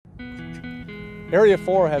Area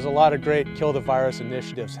 4 has a lot of great Kill the Virus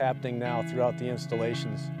initiatives happening now throughout the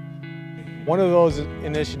installations. One of those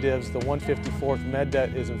initiatives, the 154th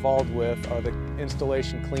MedDet is involved with, are the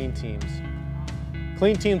installation clean teams.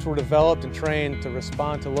 Clean teams were developed and trained to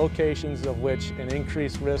respond to locations of which an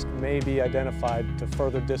increased risk may be identified to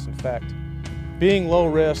further disinfect. Being low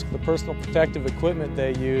risk, the personal protective equipment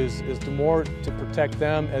they use is more to protect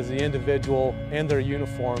them as the individual and their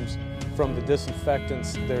uniforms from the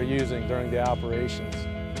disinfectants they're using during the operations.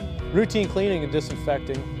 Routine cleaning and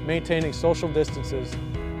disinfecting, maintaining social distances,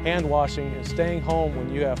 hand washing, and staying home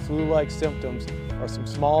when you have flu-like symptoms are some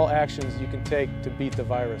small actions you can take to beat the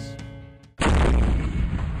virus.